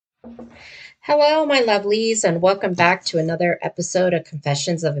Hello, my lovelies, and welcome back to another episode of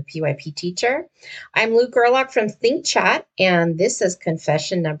Confessions of a PYP Teacher. I'm Lou Gerlach from Think Chat, and this is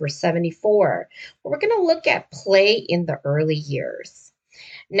confession number 74, where we're going to look at play in the early years.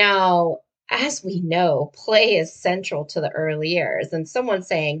 Now, as we know, play is central to the early years, and someone's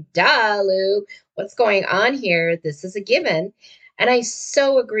saying, duh, Lou, what's going on here? This is a given. And I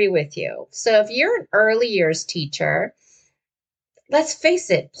so agree with you. So if you're an early years teacher, let's face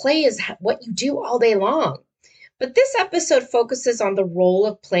it, play is what you do all day long. But this episode focuses on the role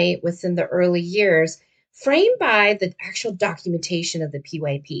of play within the early years, framed by the actual documentation of the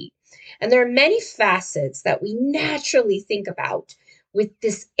PYP. And there are many facets that we naturally think about with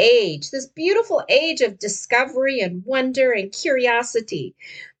this age, this beautiful age of discovery and wonder and curiosity.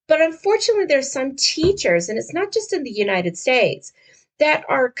 But unfortunately, there's some teachers, and it's not just in the United States, that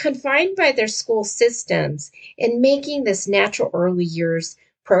are confined by their school systems in making this natural early years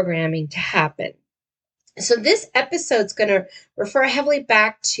programming to happen. So this episode is going to refer heavily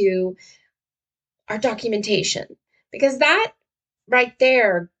back to our documentation because that right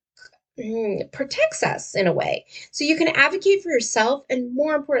there protects us in a way. So you can advocate for yourself and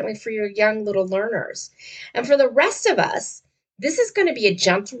more importantly for your young little learners. And for the rest of us, this is going to be a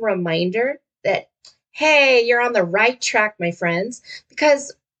gentle reminder that, hey, you're on the right track, my friends,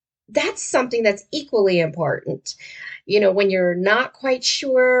 because that's something that's equally important. You know, when you're not quite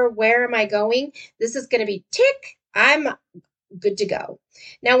sure, where am I going? This is going to be tick, I'm good to go.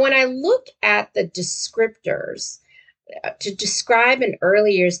 Now, when I look at the descriptors to describe an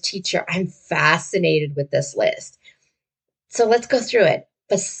early years teacher, I'm fascinated with this list. So let's go through it.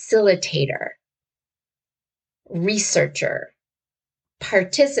 Facilitator, researcher,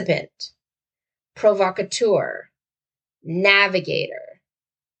 participant, provocateur, navigator,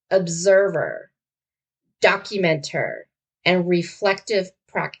 observer, documenter, and reflective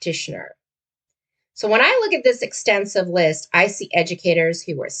practitioner. So when I look at this extensive list, I see educators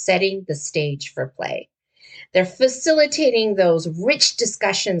who are setting the stage for play. They're facilitating those rich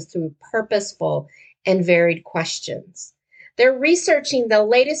discussions through purposeful and varied questions. They're researching the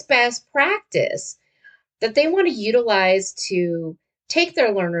latest best practice that they want to utilize to take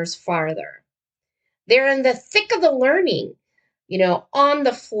their learners farther. They're in the thick of the learning, on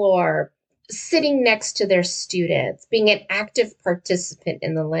the floor, sitting next to their students, being an active participant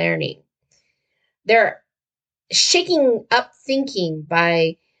in the learning. They're shaking up thinking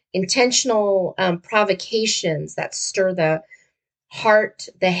by intentional provocations that stir the heart,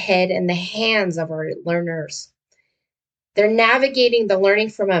 the head, and the hands of our learners. They're navigating the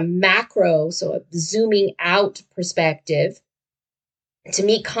learning from a macro, so a zooming out perspective, to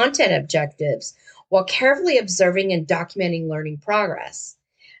meet content objectives while carefully observing and documenting learning progress.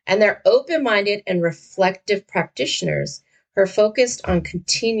 And they're open-minded and reflective practitioners who are focused on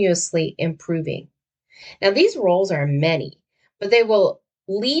continuously improving. Now, these roles are many, but they will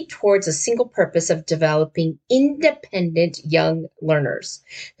lead towards a single purpose of developing independent young learners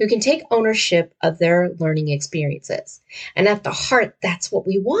who can take ownership of their learning experiences. And at the heart, that's what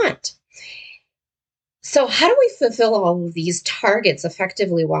we want. So how do we fulfill all of these targets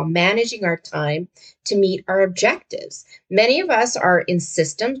effectively while managing our time to meet our objectives? Many of us are in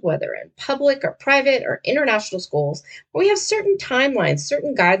systems, whether in public or private or international schools, where we have certain timelines,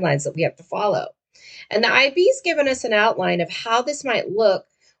 certain guidelines that we have to follow. And the IB's given us an outline of how this might look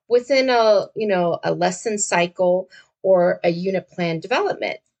within a lesson cycle or a unit plan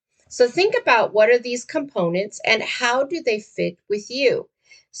development. So think about what are these components and how do they fit with you?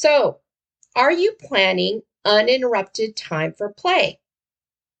 So are you planning uninterrupted time for play,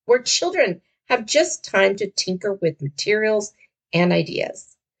 where children have just time to tinker with materials and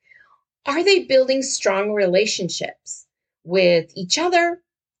ideas? Are they building strong relationships with each other?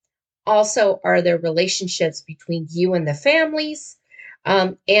 Also, are there relationships between you and the families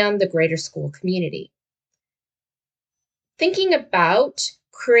and the greater school community? Thinking about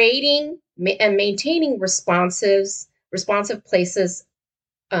creating and maintaining responsive places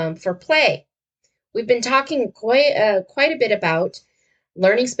for play. We've been talking quite a bit about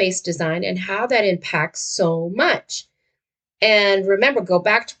learning space design and how that impacts so much. And remember, go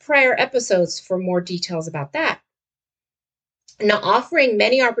back to prior episodes for more details about that. Now, offering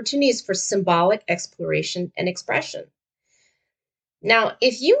many opportunities for symbolic exploration and expression. Now,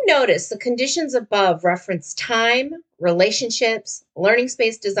 if you notice, the conditions above reference time, relationships, learning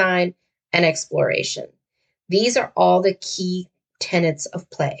space design, and exploration. These are all the key tenets of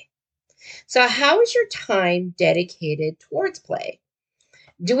play. So how is your time dedicated towards play?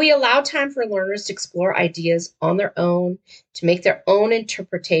 Do we allow time for learners to explore ideas on their own, to make their own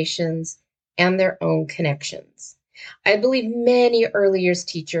interpretations and their own connections? I believe many early years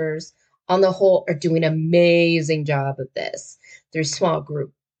teachers, on the whole, are doing an amazing job of this through small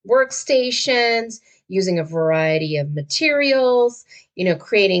group workstations, using a variety of materials,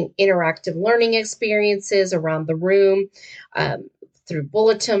 creating interactive learning experiences around the room, um, through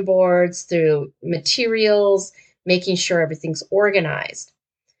bulletin boards, through materials, making sure everything's organized.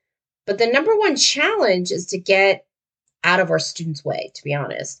 But the number one challenge is to get out of our students' way, to be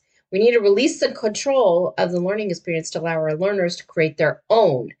honest. We need to release the control of the learning experience to allow our learners to create their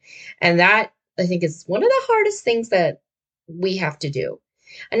own. And that, I think, is one of the hardest things that we have to do.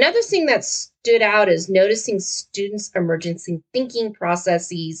 Another thing that stood out is noticing students' emergency thinking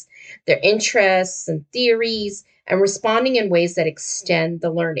processes, their interests and theories, and responding in ways that extend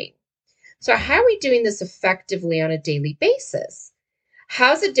the learning. So, how are we doing this effectively on a daily basis?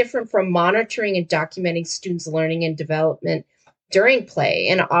 How is it different from monitoring and documenting students' learning and development during play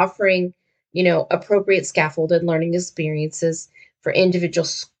and offering, appropriate scaffolded learning experiences for individual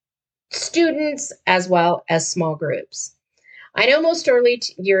students as well as small groups? I know most early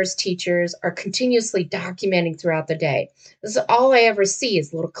years teachers are continuously documenting throughout the day. This is all I ever see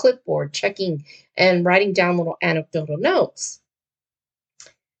is a little clipboard checking and writing down little anecdotal notes.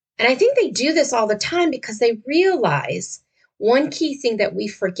 And I think they do this all the time because they realize one key thing that we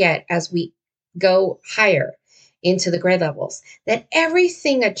forget as we go higher into the grade levels, that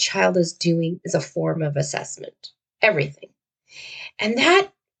everything a child is doing is a form of assessment. Everything. And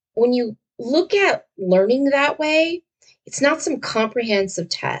that, when you look at learning that way, it's not some comprehensive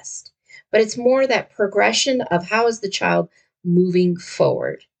test, but it's more that progression of how is the child moving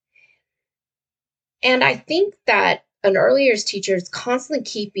forward. And I think that an early years teacher is constantly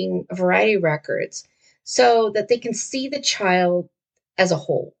keeping a variety of records so that they can see the child as a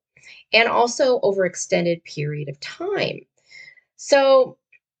whole and also over extended period of time. So,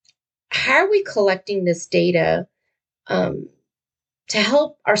 how are we collecting this data um, to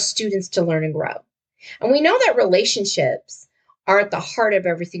help our students to learn and grow? And we know that relationships are at the heart of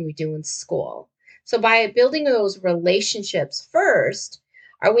everything we do in school. So, by building those relationships first,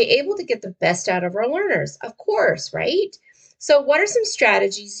 are we able to get the best out of our learners? Of course, right? So, what are some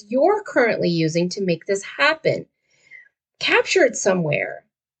strategies you're currently using to make this happen? Capture it somewhere,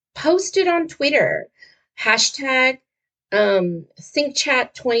 post it on Twitter, hashtag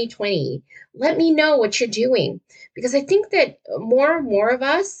ThinkChat2020. Let me know what you're doing because I think that more and more of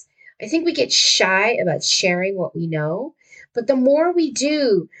us, I think we get shy about sharing what we know. But the more we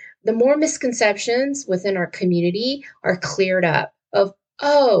do, the more misconceptions within our community are cleared up of,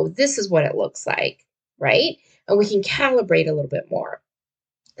 oh, this is what it looks like, right? And we can calibrate a little bit more.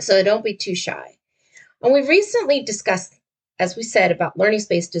 So don't be too shy. And we've recently discussed, as we said, about learning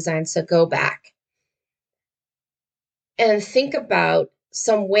space design. So go back and think about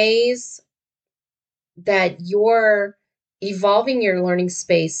some ways that you're evolving your learning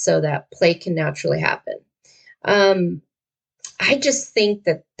space so that play can naturally happen. Um, I just think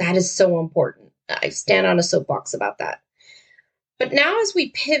that that is so important. I stand on a soapbox about that. But now, as we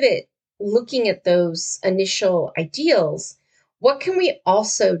pivot, looking at those initial ideals, what can we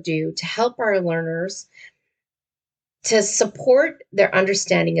also do to help our learners to support their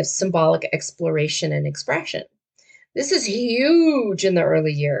understanding of symbolic exploration and expression? This is huge in the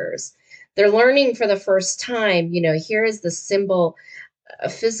early years. They're learning for the first time, here is the symbol, a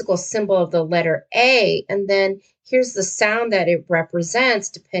physical symbol of the letter A, and then here's the sound that it represents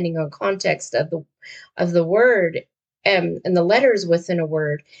depending on context of the word and the letters within a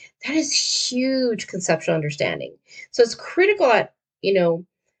word. That is huge conceptual understanding. So it's critical at,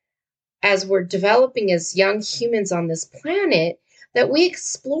 as we're developing as young humans on this planet, that we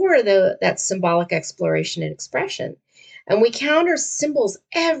explore that symbolic exploration and expression. And we counter symbols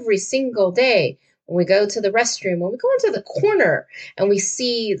every single day when we go to the restroom, when we go into the corner and we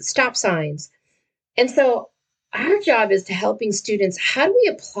see stop signs. And so our job is to helping students, how do we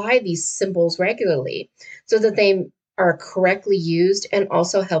apply these symbols regularly so that they are correctly used and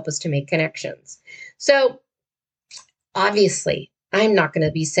also help us to make connections? So obviously, I'm not going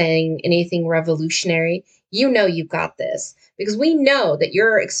to be saying anything revolutionary. You've got this because we know that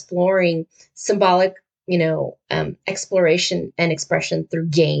you're exploring symbolic, exploration and expression through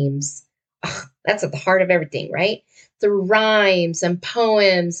games. Ugh, that's at the heart of everything, right? Through rhymes and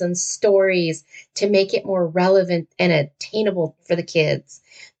poems and stories to make it more relevant and attainable for the kids.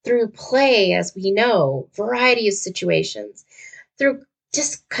 Through play, as we know, variety of situations. Through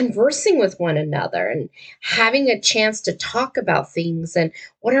just conversing with one another and having a chance to talk about things and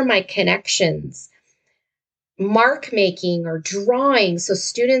what are my connections. mark making or drawing so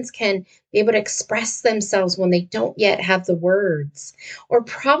students can be able to express themselves when they don't yet have the words, or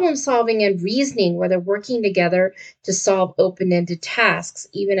problem solving and reasoning where they're working together to solve open-ended tasks,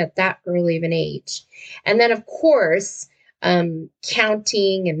 even at that early of an age. And then, of course,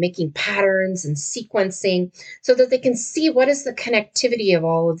 counting and making patterns and sequencing so that they can see what is the connectivity of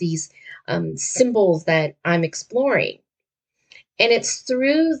all of these symbols that I'm exploring. And it's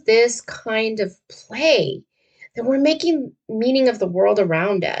through this kind of play that we're making meaning of the world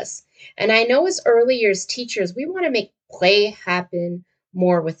around us. And I know as early years teachers, we want to make play happen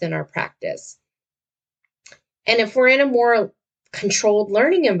more within our practice. And if we're in a more controlled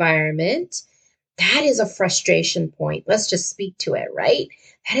learning environment, that is a frustration point. Let's just speak to it, right?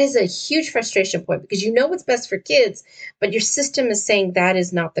 That is a huge frustration point because you know what's best for kids, but your system is saying that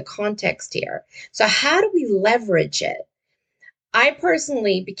is not the context here. So, how do we leverage it? I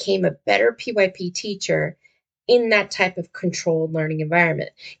personally became a better PYP teacher in that type of controlled learning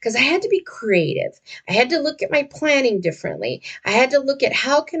environment because I had to be creative. I had to look at my planning differently. I had to look at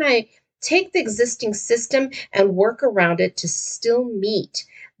how can I take the existing system and work around it to still meet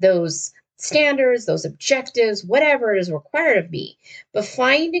those standards, those objectives, whatever is required of me, but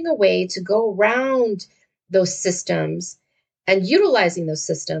finding a way to go around those systems and utilizing those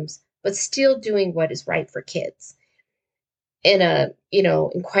systems, but still doing what is right for kids in a,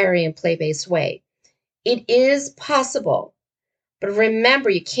 inquiry and play-based way. It is possible, but remember,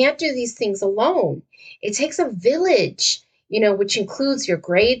 you can't do these things alone. It takes a village, which includes your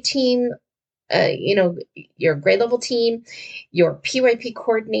grade team, your grade level team, your PYP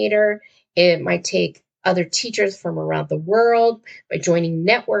coordinator. It might take other teachers from around the world by joining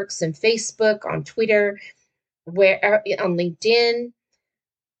networks and Facebook, on Twitter, on LinkedIn.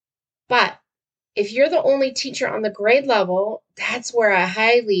 But if you're the only teacher on the grade level, that's where I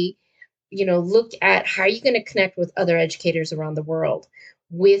highly, look at how you're going to connect with other educators around the world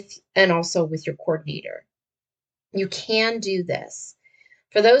and also with your coordinator. You can do this.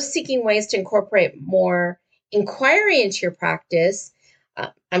 For those seeking ways to incorporate more inquiry into your practice,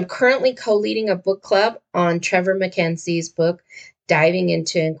 I'm currently co-leading a book club on Trevor McKenzie's book, Diving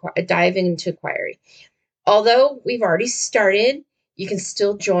into Inquiry. Although we've already started, you can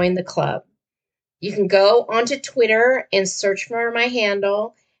still join the club. You can go onto Twitter and search for my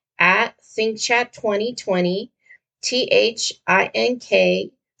handle at ThinkChat2020,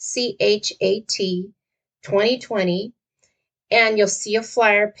 ThinkChat 2020, and you'll see a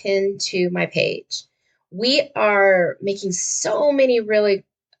flyer pinned to my page. We are making so many really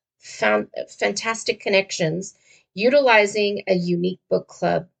fantastic connections utilizing a unique book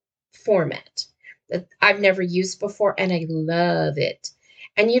club format that I've never used before, and I love it.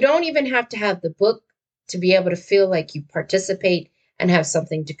 And you don't even have to have the book to be able to feel like you participate and have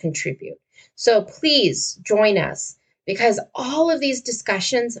something to contribute. So please join us because all of these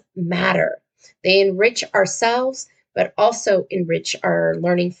discussions matter. They enrich ourselves, but also enrich our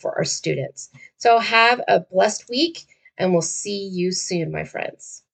learning for our students. So have a blessed week, and we'll see you soon, my friends.